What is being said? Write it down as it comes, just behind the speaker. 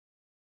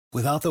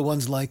Without the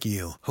ones like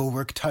you, who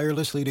work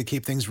tirelessly to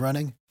keep things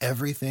running,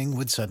 everything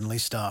would suddenly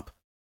stop.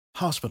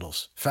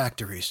 Hospitals,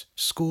 factories,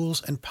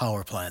 schools, and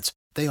power plants,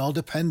 they all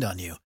depend on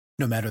you.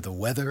 No matter the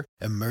weather,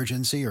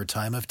 emergency, or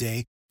time of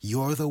day,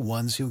 you're the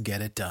ones who get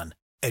it done.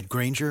 At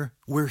Grainger,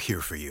 we're here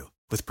for you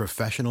with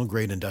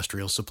professional-grade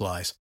industrial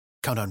supplies.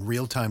 Count on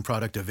real-time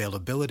product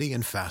availability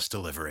and fast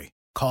delivery.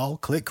 Call,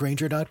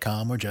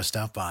 clickgrainger.com, or just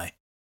stop by.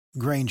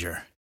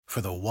 Grainger, for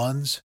the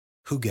ones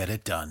who get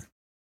it done.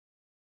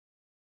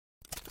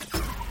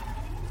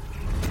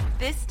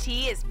 This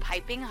tea is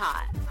piping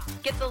hot.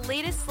 Get the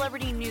latest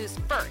celebrity news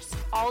first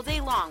all day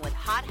long with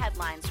hot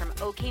headlines from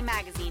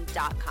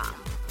okmagazine.com.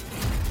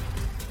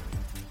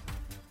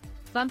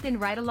 Bumping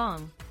right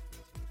along.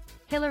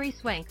 Hilary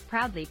Swank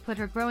proudly put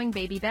her growing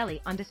baby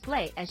belly on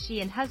display as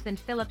she and husband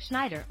Philip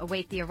Schneider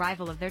await the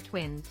arrival of their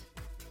twins.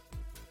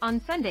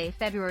 On Sunday,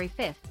 February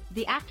 5th,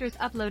 the actress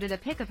uploaded a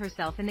pic of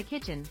herself in the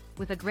kitchen,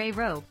 with a gray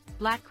robe,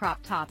 black crop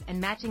top and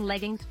matching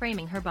leggings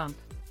framing her bump.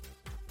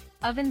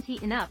 Ovens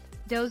heating up,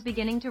 dough's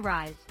beginning to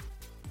rise.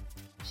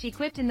 She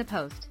quipped in the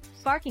post,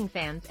 sparking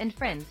fans and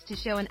friends to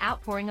show an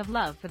outpouring of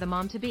love for the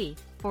mom-to-be,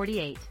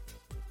 48.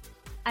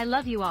 "I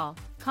love you all,"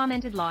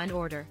 commented Law &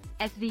 Order,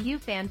 SVU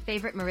fan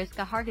favorite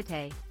Mariska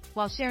Hargitay,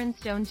 while Sharon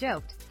Stone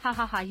joked, "Ha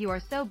ha ha, you are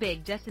so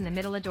big just in the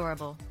middle,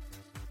 adorable.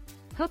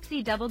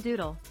 Hoopsie double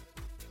doodle,"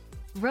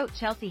 wrote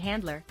Chelsea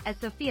Handler, as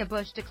Sophia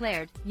Bush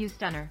declared, "You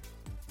stunner."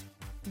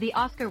 The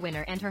Oscar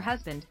winner and her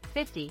husband,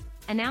 50,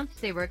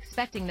 announced they were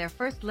expecting their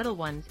first little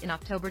ones in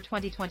October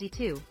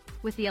 2022,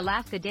 with the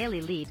Alaska Daily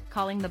lead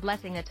calling the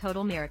blessing a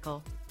total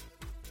miracle.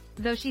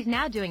 Though she's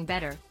now doing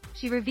better,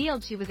 she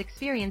revealed she was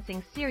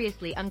experiencing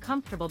seriously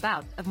uncomfortable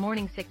bouts of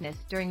morning sickness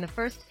during the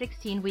first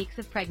 16 weeks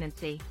of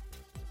pregnancy.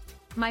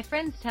 "My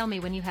friends tell me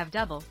when you have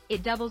double,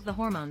 it doubles the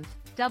hormones,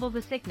 double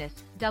the sickness,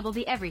 double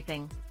the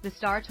everything," the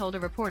star told a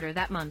reporter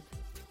that month.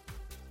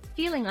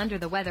 Feeling under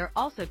the weather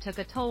also took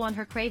a toll on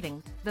her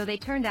cravings, though they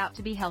turned out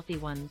to be healthy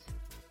ones.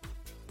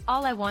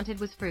 "All I wanted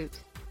was fruit.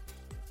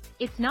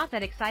 It's not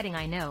that exciting,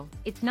 I know,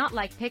 it's not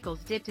like pickles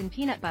dipped in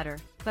peanut butter,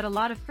 but a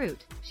lot of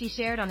fruit," she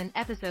shared on an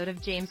episode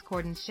of James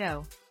Corden's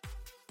show.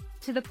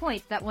 "To the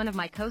point that one of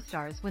my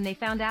co-stars, when they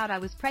found out I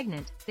was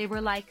pregnant, they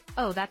were like,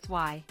 'Oh, that's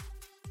why.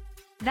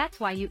 That's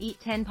why you eat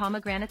 10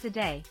 pomegranates a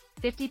day,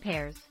 50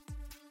 pears.'"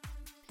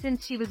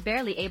 Since she was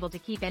barely able to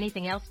keep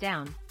anything else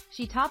down,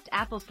 she topped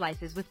apple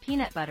slices with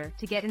peanut butter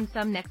to get in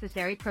some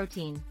necessary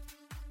protein.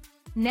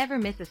 Never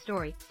miss a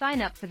story.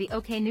 Sign up for the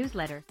OK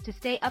newsletter to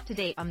stay up to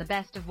date on the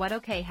best of what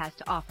OK has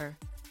to offer.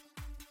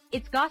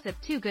 It's gossip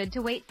too good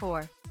to wait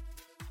for.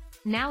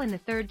 Now in the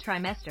third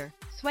trimester,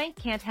 Swank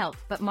can't help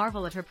but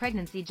marvel at her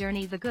pregnancy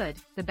journey, the good,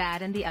 the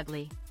bad and the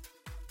ugly.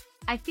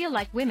 "I feel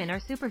like women are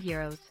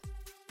superheroes.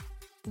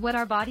 What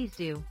our bodies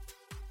do.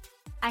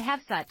 I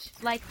have such,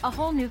 like, a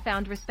whole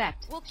newfound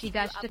respect," she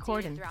gushed to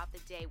Corden.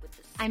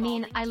 "I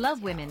mean, I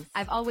love women,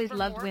 I've always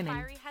loved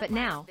women, but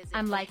now,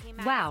 I'm like,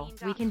 wow,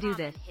 we can do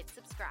this."